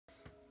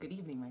Good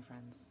evening, my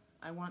friends.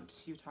 I want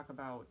to talk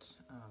about,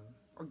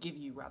 or give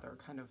you rather,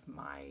 kind of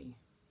my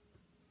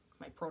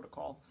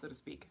protocol, so to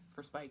speak,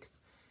 for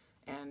spikes.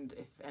 And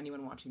if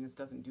anyone watching this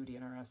doesn't do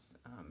DNRS,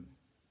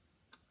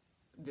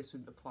 this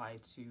would apply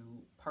to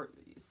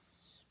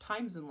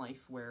times in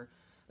life where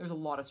there's a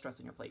lot of stress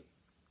on your plate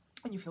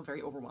and you feel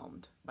very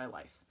overwhelmed by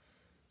life.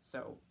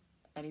 So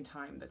any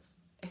time that's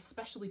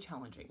especially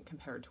challenging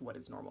compared to what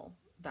is normal,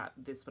 that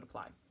this would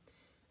apply.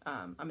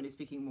 I'm going to be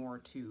speaking more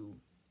to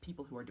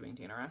people who are doing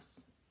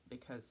DNRS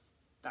because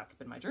that's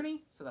been my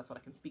journey, so that's what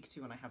I can speak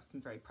to, and I have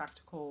some very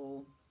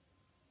practical,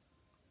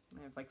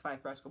 I have like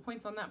 5 practical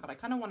points on that, but I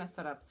kind of want to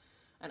set up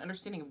an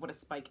understanding of what a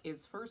spike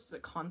is first, the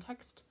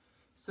context,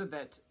 so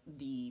that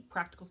the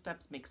practical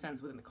steps make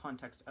sense within the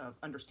context of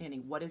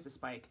understanding what is a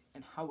spike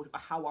and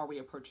how are we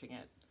approaching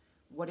it,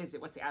 what is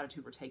it, what's the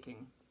attitude we're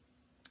taking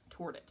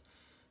toward it.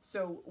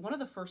 So one of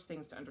the first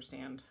things to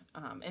understand,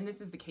 and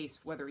this is the case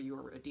whether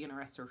you're a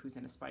DNRSer who's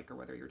in a spike or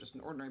whether you're just an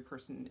ordinary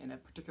person in a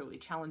particularly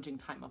challenging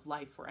time of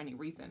life for any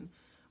reason,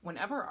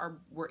 whenever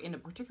we're in a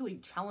particularly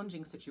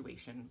challenging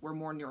situation, we're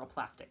more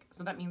neuroplastic.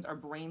 So that means our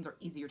brains are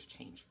easier to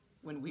change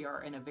when we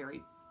are in a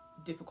very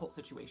difficult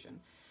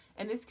situation.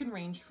 And this can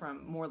range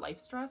from more life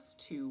stress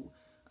to,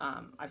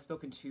 I've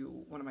spoken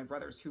to one of my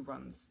brothers who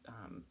runs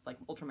like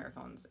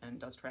ultramarathons and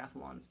does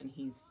triathlons, and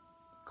he's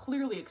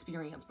clearly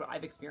experienced what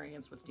I've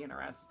experienced with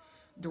DNRS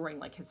during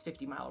like his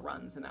 50-mile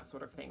runs and that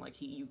sort of thing.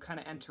 Like you kind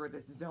of enter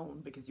this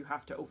zone because you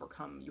have to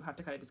kind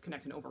of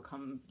disconnect and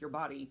overcome your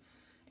body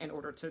in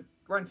order to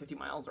run 50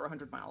 miles or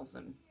 100 miles.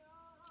 And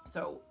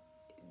so,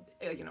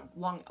 you know,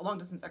 long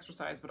distance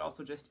exercise, but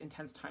also just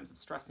intense times of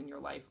stress in your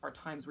life are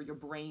times where your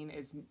brain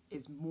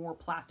is more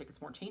plastic,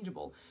 it's more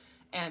changeable.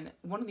 And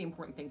one of the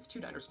important things too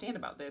to understand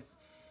about this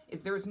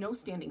is there is no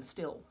standing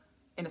still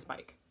in a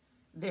spike.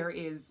 There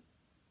is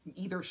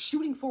either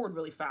shooting forward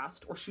really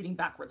fast or shooting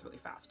backwards really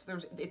fast.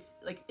 It's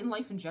like in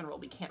life in general,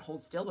 we can't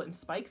hold still, but in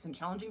spikes and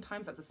challenging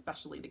times, that's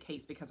especially the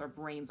case because our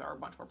brains are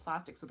much more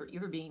plastic. So they're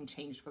either being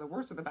changed for the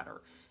worse or the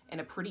better, and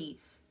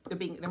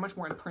they're much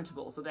more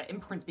imprintable. So that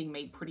imprint's being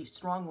made pretty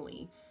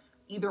strongly,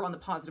 either on the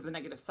positive or the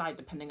negative side,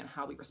 depending on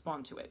how we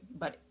respond to it.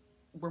 But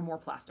we're more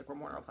plastic, we're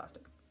more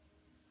neuroplastic.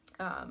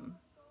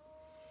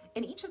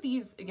 And each of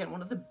these, again,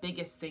 one of the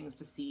biggest things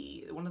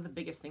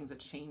that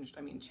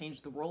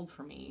changed the world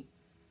for me,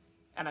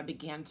 and I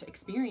began to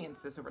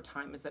experience this over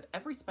time, is that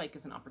every spike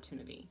is an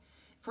opportunity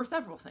for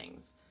several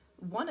things.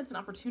 One, it's an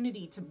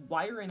opportunity to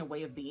wire in a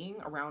way of being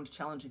around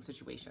challenging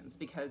situations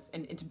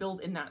and to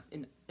build and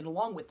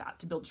along with that,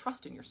 to build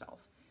trust in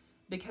yourself.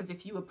 Because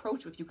if you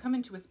come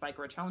into a spike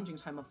or a challenging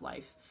time of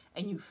life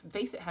and you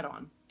face it head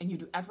on and you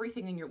do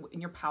everything in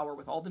your power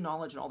with all the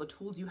knowledge and all the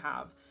tools you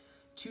have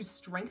to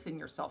strengthen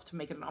yourself, to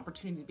make it an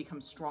opportunity to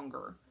become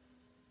stronger,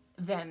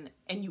 and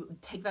you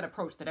take that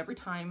approach that every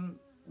time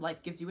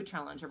life gives you a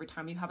challenge, every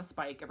time you have a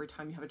spike, every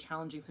time you have a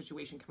challenging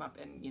situation come up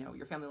in,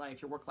 your family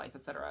life, your work life,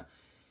 etc.,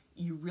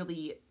 you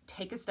really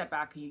take a step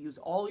back and you use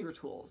all your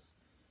tools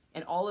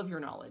and all of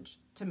your knowledge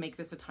to make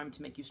this a time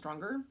to make you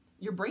stronger.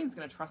 Your brain's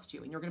going to trust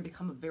you and you're going to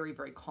become a very,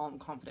 very calm,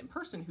 confident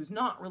person who's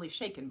not really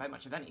shaken by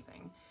much of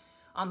anything.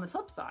 On the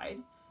flip side,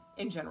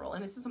 in general,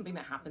 and this is something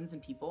that happens in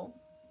people,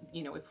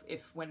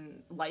 if when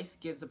life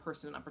gives a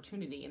person an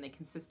opportunity and they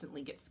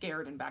consistently get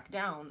scared and back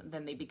down,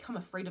 then they become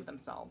afraid of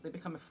themselves. They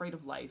become afraid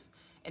of life,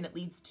 and it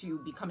leads to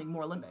becoming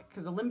more limbic,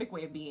 because a limbic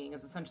way of being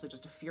is essentially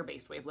just a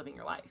fear-based way of living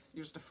your life.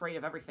 You're just afraid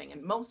of everything,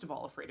 and most of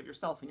all afraid of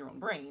yourself and your own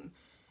brain,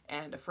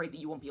 and afraid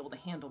that you won't be able to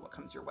handle what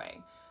comes your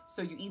way.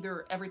 So you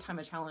either, every time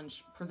a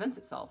challenge presents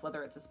itself,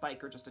 whether it's a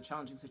spike or just a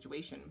challenging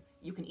situation,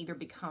 you can either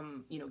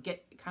become,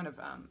 get kind of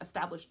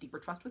establish deeper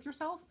trust with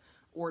yourself,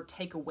 or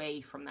take away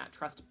from that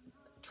trust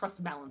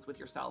balance with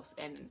yourself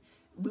and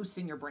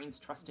loosen your brain's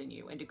trust in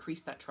you and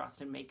decrease that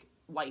trust and make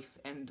life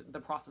and the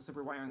process of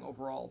rewiring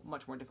overall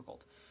much more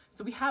difficult.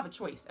 So we have a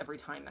choice every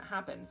time that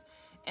happens.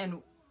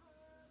 And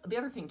the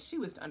other thing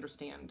too is to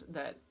understand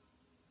that,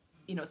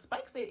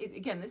 spikes,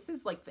 again, this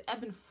is like the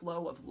ebb and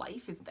flow of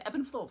life. It's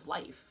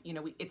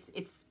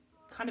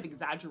kind of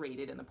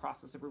exaggerated in the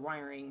process of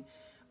rewiring,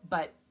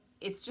 but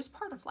it's just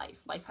part of life.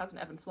 Life has an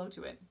ebb and flow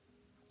to it.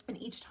 And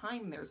each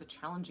time there's a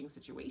challenging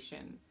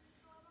situation,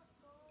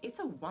 it's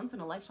a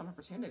once-in-a-lifetime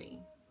opportunity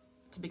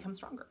to become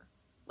stronger.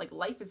 Like,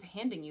 life is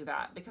handing you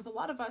that, because a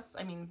lot of us,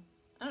 I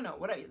don't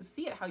know,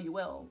 see it how you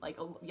will. Like,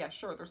 yeah,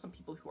 sure, there's some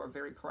people who are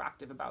very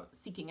proactive about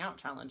seeking out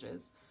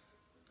challenges.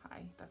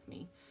 Hi, that's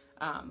me.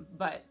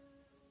 But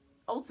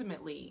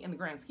ultimately, in the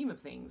grand scheme of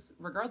things,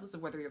 regardless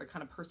of whether you're the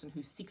kind of person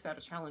who seeks out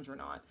a challenge or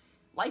not,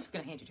 life's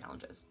gonna hand you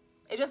challenges.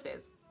 It just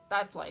is.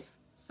 That's life.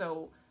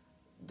 So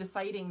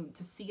deciding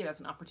to see it as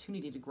an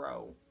opportunity to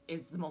grow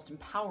is the most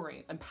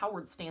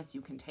empowered stance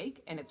you can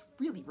take, and it's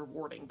really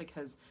rewarding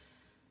because,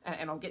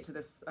 and I'll get to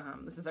this,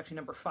 this is actually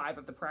number 5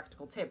 of the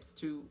practical tips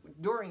to,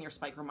 during your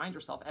spike, remind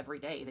yourself every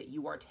day that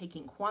you are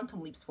taking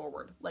quantum leaps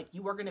forward. Like,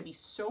 you are going to be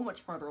so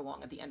much farther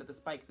along at the end of the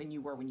spike than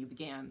you were when you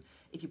began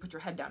if you put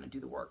your head down and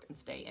do the work and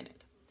stay in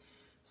it.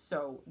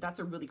 So that's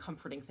a really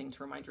comforting thing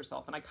to remind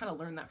yourself, and I kind of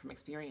learned that from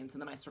experience,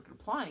 and then I started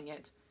applying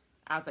it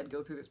as I'd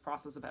go through this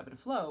process of ebb and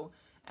flow.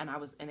 And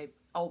it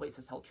always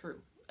has held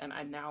true.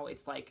 And now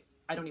it's like,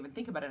 I don't even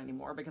think about it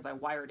anymore because I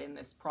wired in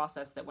this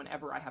process that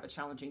whenever I have a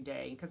challenging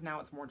day, because now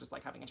it's more just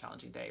like having a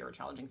challenging day or a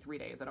challenging 3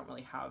 days. I don't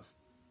really have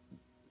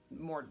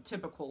more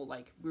typical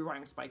like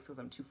rewiring spikes because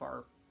I'm too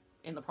far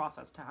in the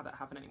process to have that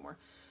happen anymore.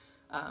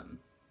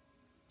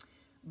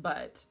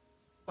 But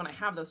when I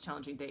have those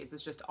challenging days,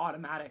 it's just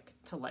automatic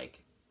to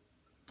like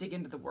dig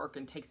into the work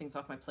and take things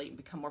off my plate and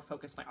become more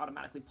focused. And I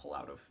automatically pull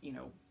out of,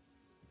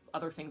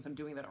 other things I'm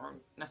doing that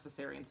aren't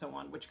necessary and so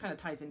on, which kind of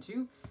ties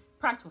into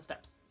practical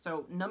steps.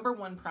 So number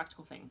one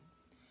practical thing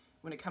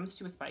when it comes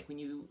to a spike, when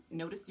you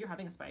notice that you're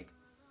having a spike,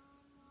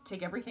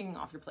 take everything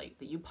off your plate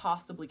that you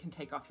possibly can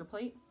take off your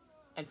plate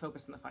and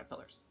focus on the 5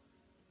 pillars.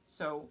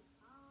 So,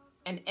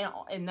 and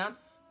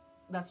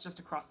that's just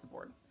across the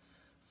board.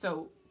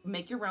 So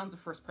make your rounds a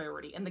first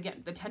priority. And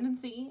again, the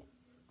tendency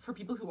for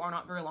people who are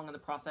not very long in the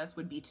process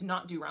would be to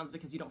not do rounds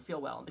because you don't feel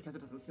well, because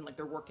it doesn't seem like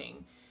they're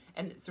working.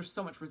 And there's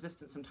so much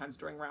resistance sometimes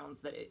during rounds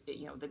that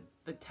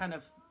the 10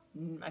 of,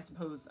 I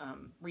suppose,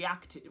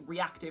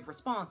 reactive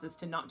response is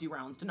to not do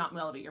rounds, to not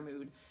elevate your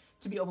mood,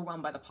 to be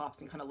overwhelmed by the pops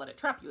and kind of let it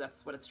trap you.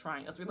 That's what it's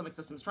trying. That's what your limbic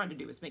system's trying to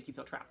do, is make you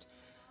feel trapped.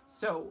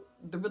 So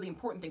the really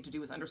important thing to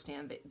do is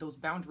understand that those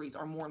boundaries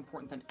are more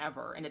important than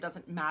ever. And it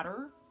doesn't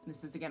matter.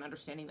 This is, again,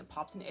 understanding that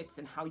pops and its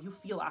and how you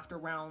feel after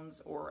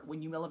rounds or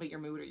when you elevate your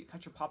mood or you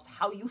cut your pops,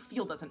 how you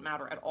feel doesn't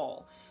matter at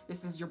all.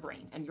 This is your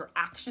brain, and your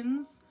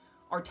actions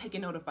are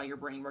taken note of by your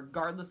brain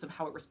regardless of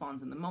how it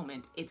responds in the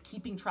moment. It's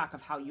keeping track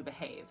of how you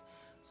behave.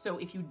 So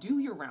if you do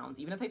your rounds,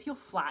 even if they feel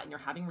flat and you're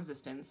having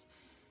resistance,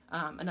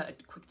 another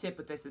quick tip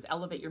with this is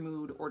elevate your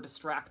mood or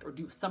distract or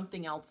do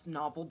something else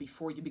novel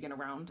before you begin a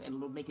round, and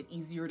it'll make it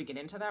easier to get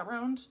into that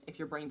round. If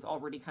your brain's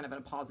already kind of in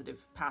a positive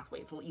pathway,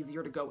 it's a little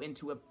easier to go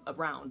into a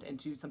round,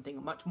 into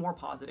something much more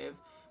positive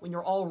when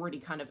you're already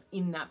kind of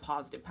in that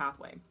positive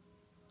pathway.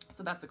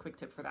 So that's a quick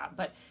tip for that.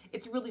 But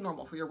it's really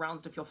normal for your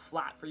rounds to feel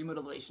flat, for your mood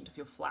elevation to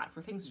feel flat,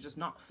 for things to just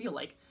not feel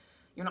like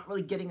you're not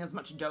really getting as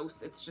much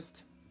dose. It's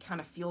just kind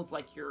of feels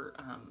like you're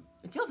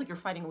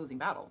fighting a losing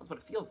battle is what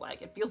it feels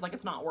like. It feels like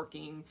it's not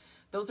working.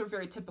 Those are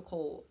very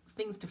typical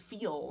things to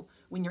feel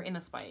when you're in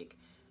a spike,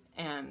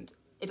 and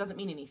it doesn't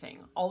mean anything.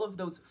 All of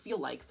those feel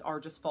likes are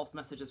just false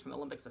messages from the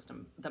limbic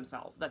system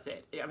themselves. That's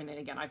it. I mean, and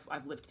again,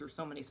 I've lived through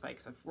so many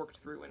spikes. I've worked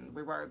through and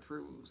rewired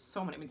through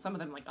so many. I mean, some of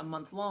them like a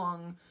month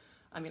long.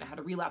 I mean, I had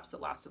a relapse that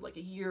lasted like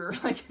a year.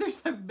 Like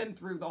I've been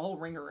through the whole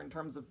ringer in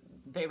terms of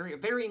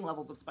varying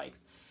levels of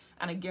spikes.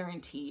 And I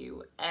guarantee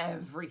you,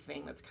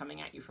 everything that's coming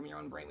at you from your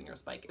own brain when you're a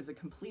spike is a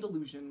complete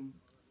illusion,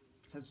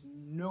 has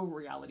no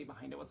reality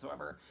behind it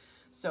whatsoever.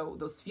 So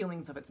those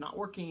feelings of it's not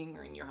working,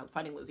 or you're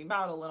fighting a losing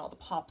battle, and all the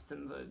pops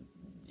and the,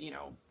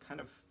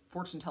 kind of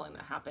fortune telling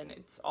that happen,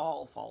 it's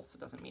all false.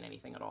 It doesn't mean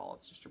anything at all.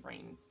 It's just your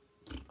brain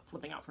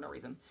flipping out for no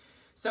reason.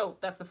 So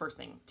that's the first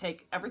thing.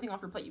 Take everything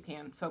off your plate you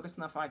can. Focus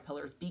on the 5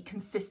 pillars. Be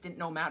consistent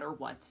no matter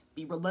what.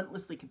 Be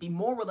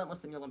more relentless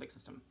than your limbic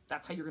system.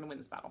 That's how you're going to win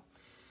this battle.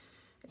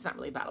 It's not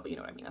really a battle, but you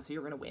know what I mean. That's how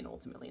you're going to win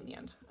ultimately in the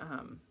end.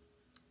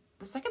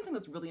 The second thing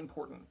that's really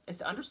important is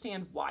to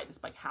understand why the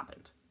spike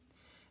happened.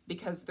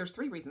 Because there's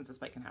 3 reasons the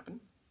spike can happen.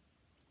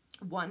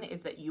 One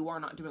is that you are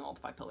not doing all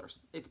the 5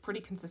 pillars. It's pretty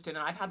consistent,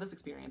 and I've had this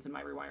experience in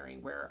my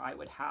rewiring where I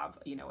would have,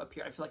 a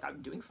period, I feel like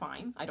I'm doing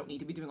fine. I don't need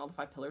to be doing all the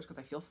 5 pillars because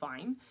I feel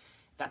fine.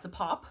 That's a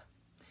pop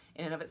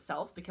in and of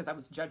itself, because I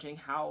was judging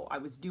how I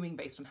was doing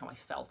based on how I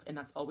felt, and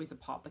that's always a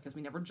pop because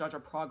we never judge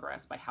our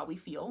progress by how we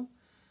feel.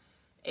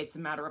 It's a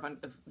matter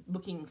of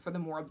looking for the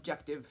more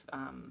objective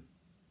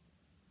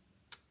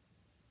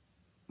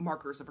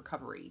markers of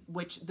recovery,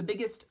 which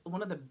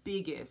one of the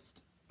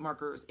biggest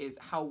markers is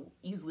how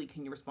easily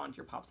can you respond to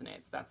your pops and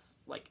its. That's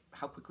like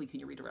how quickly can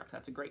you redirect.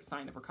 That's a great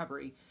sign of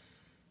recovery.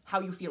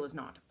 How you feel is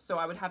not. So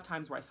I would have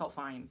times where I felt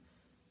fine,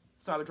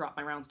 so I would drop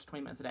my rounds to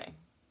 20 minutes a day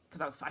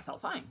because I felt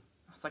fine.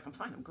 I was like, I'm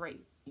fine, I'm great,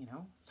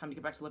 it's time to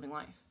get back to living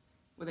life.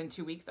 Within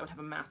 2 weeks, I would have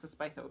a massive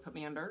spike that would put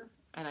me under,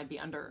 and I'd be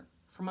under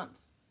for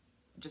months,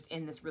 just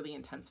in this really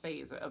intense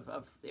phase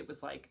of it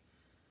was like,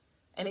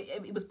 and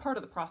it was part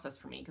of the process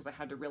for me because I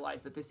had to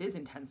realize that this is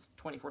intense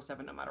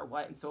 24/7 no matter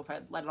what. And so if I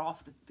let it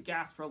off the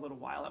gas for a little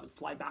while, I would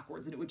slide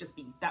backwards and it would just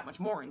be that much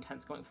more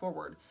intense going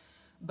forward.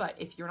 But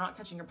if you're not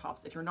catching your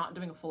pops, if you're not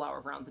doing a full hour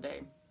of rounds a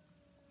day,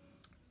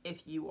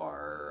 if you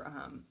are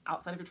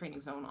outside of your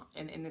training zone,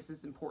 and this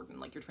is important,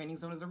 like your training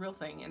zone is a real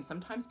thing, and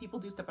sometimes people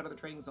do step out of the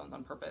training zones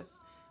on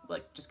purpose,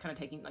 like just kind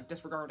of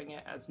disregarding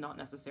it as not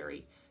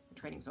necessary. The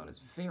training zone is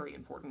very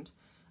important.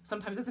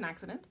 Sometimes it's an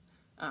accident.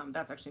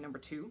 That's actually number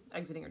 2.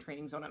 Exiting your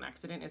training zone on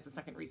accident is the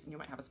second reason you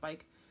might have a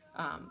spike.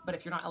 But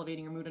if you're not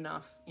elevating your mood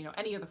enough,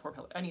 any of the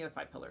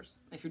 5 pillars.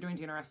 If you're doing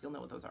DNRS, you'll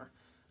know what those are.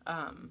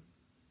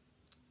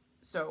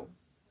 So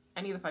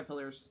any of the 5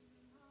 pillars,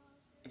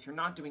 if you're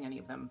not doing any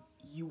of them,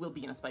 you will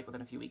be in a spike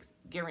within a few weeks.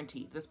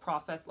 Guaranteed. This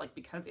process,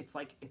 because it's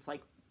like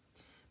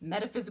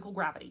metaphysical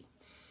gravity.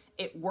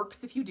 It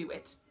works if you do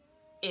it.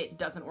 It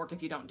doesn't work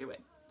if you don't do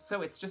it.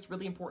 So it's just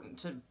really important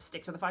to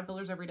stick to the 5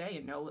 pillars every day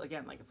and know,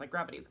 again, it's like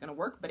gravity. It's going to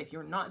work. But if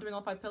you're not doing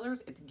all 5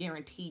 pillars, it's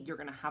guaranteed you're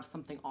going to have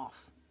something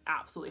off.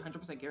 absolutely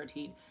 100%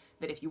 guaranteed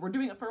that if you were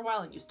doing it for a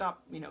while and you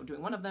stop,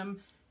 doing one of them,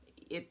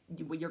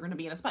 you're going to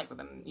be in a spike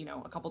within,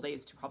 a couple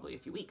days to probably a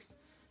few weeks.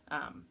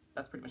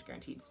 That's pretty much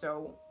guaranteed.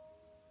 So,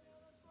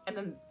 and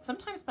then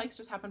sometimes spikes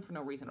just happen for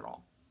no reason at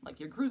all. Like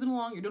you're cruising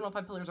along, you're doing all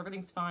 5 pillars,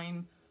 everything's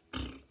fine,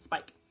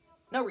 spike.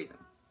 No reason.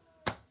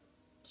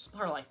 Just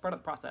part of life, part of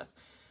the process.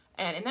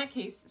 And in that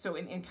case, so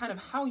in kind of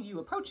how you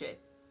approach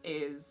it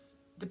is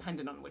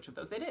dependent on which of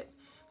those it is.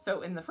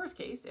 So in the first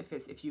case,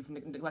 if you've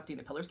neglecting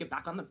the pillars, get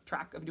back on the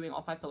track of doing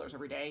all 5 pillars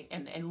every day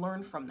and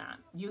learn from that.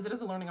 Use it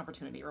as a learning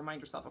opportunity.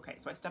 Remind yourself, okay,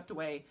 so I stepped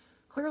away.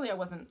 Clearly I'm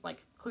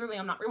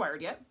not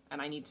rewired yet,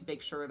 and I need to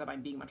make sure that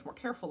I'm being much more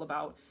careful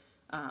about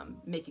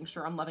making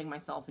sure I'm loving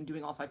myself and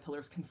doing all 5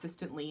 pillars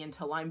consistently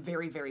until I'm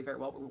very, very, very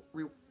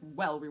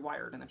well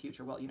rewired in the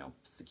future,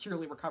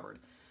 securely recovered.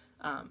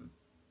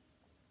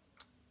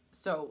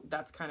 So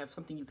that's kind of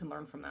something you can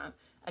learn from that.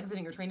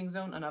 Exiting your training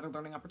zone, another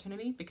learning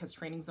opportunity, because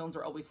training zones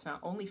are always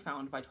only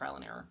found by trial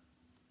and error.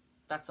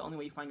 That's the only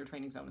way you find your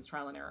training zone is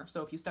trial and error.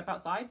 So if you step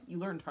outside, you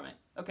learned from it.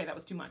 Okay, that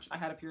was too much. I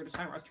had a period of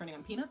time where I was training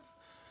on peanuts,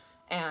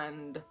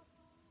 and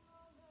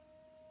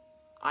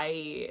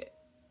I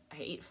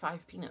ate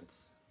 5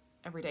 peanuts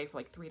every day for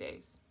like 3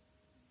 days.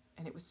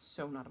 And it was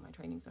so not in my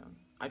training zone.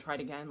 I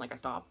tried again, I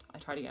stopped. I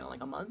tried again in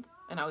like a month,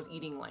 and I was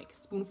eating like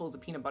spoonfuls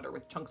of peanut butter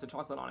with chunks of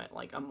chocolate on it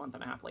like a month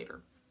and a half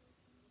later.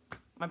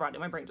 My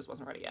brain just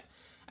wasn't ready yet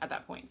at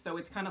that point. So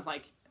it's kind of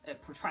like a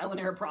trial and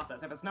error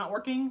process. If it's not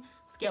working,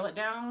 scale it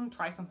down,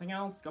 try something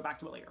else, go back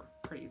to it later.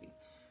 Pretty easy.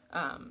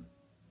 And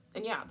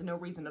yeah, the no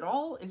reason at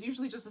all is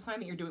usually just a sign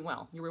that you're doing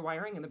well. You're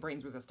rewiring and the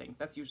brain's resisting.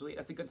 That's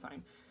a good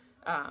sign.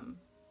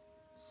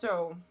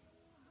 So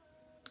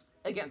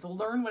again, so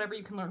learn whatever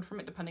you can learn from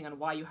it depending on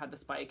why you had the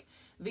spike.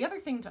 The other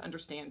thing to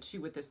understand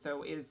too with this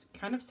though is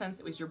kind of sense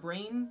it was your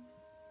brain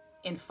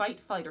in fight,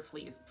 flight, or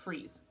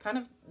freeze. Kind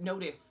of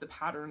notice the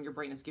pattern your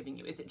brain is giving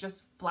you. Is it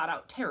just flat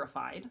out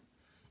terrified?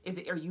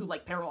 Are you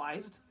like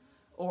paralyzed?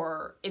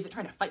 Or is it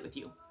trying to fight with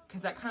you?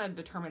 Because that kind of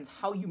determines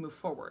how you move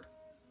forward.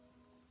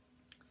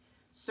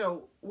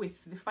 So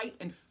with the fight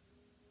and,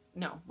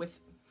 with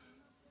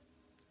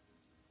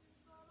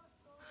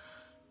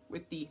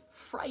the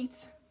fright,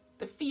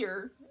 the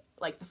fear,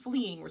 like the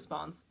fleeing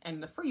response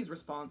and the freeze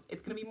response,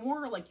 it's going to be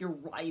more like you're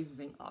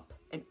rising up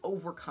and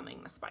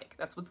overcoming the spike.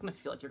 That's what's going to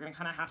feel like. You're going to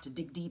kind of have to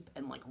dig deep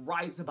and like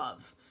rise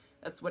above.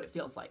 That's what it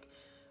feels like.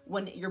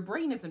 When your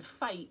brain is in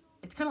fight,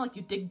 it's kind of like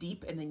you dig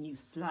deep and then you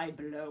slide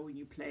below and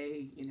you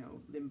play,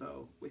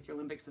 limbo with your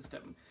limbic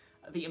system.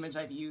 The image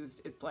I've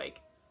used is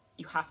like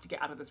you have to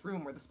get out of this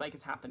room where the spike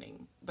is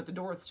happening, but the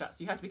door is shut.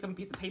 So you have to become a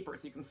piece of paper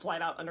so you can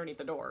slide out underneath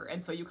the door.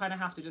 And so you kind of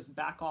have to just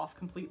back off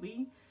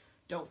completely.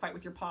 Don't fight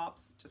with your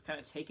pops, just kind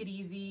of take it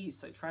easy.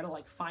 So try to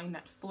like find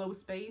that flow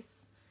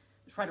space.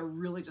 Try to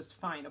really just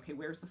find, okay,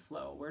 where's the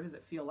flow? Where does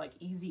it feel like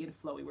easy and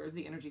flowy? Where does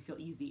the energy feel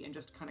easy? And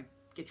just kind of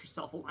get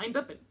yourself lined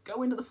up and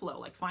go into the flow.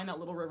 Like find that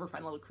little river,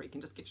 find a little creek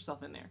and just get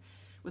yourself in there.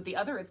 With the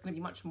other, it's going to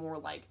be much more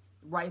like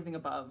rising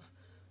above,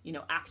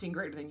 acting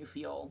greater than you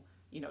feel,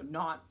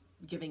 not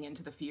giving in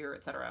to the fear,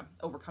 etc.,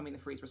 overcoming the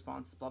freeze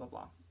response, blah, blah,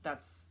 blah.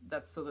 That's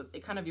so that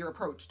it kind of your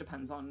approach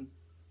depends on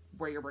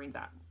where your brain's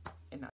at.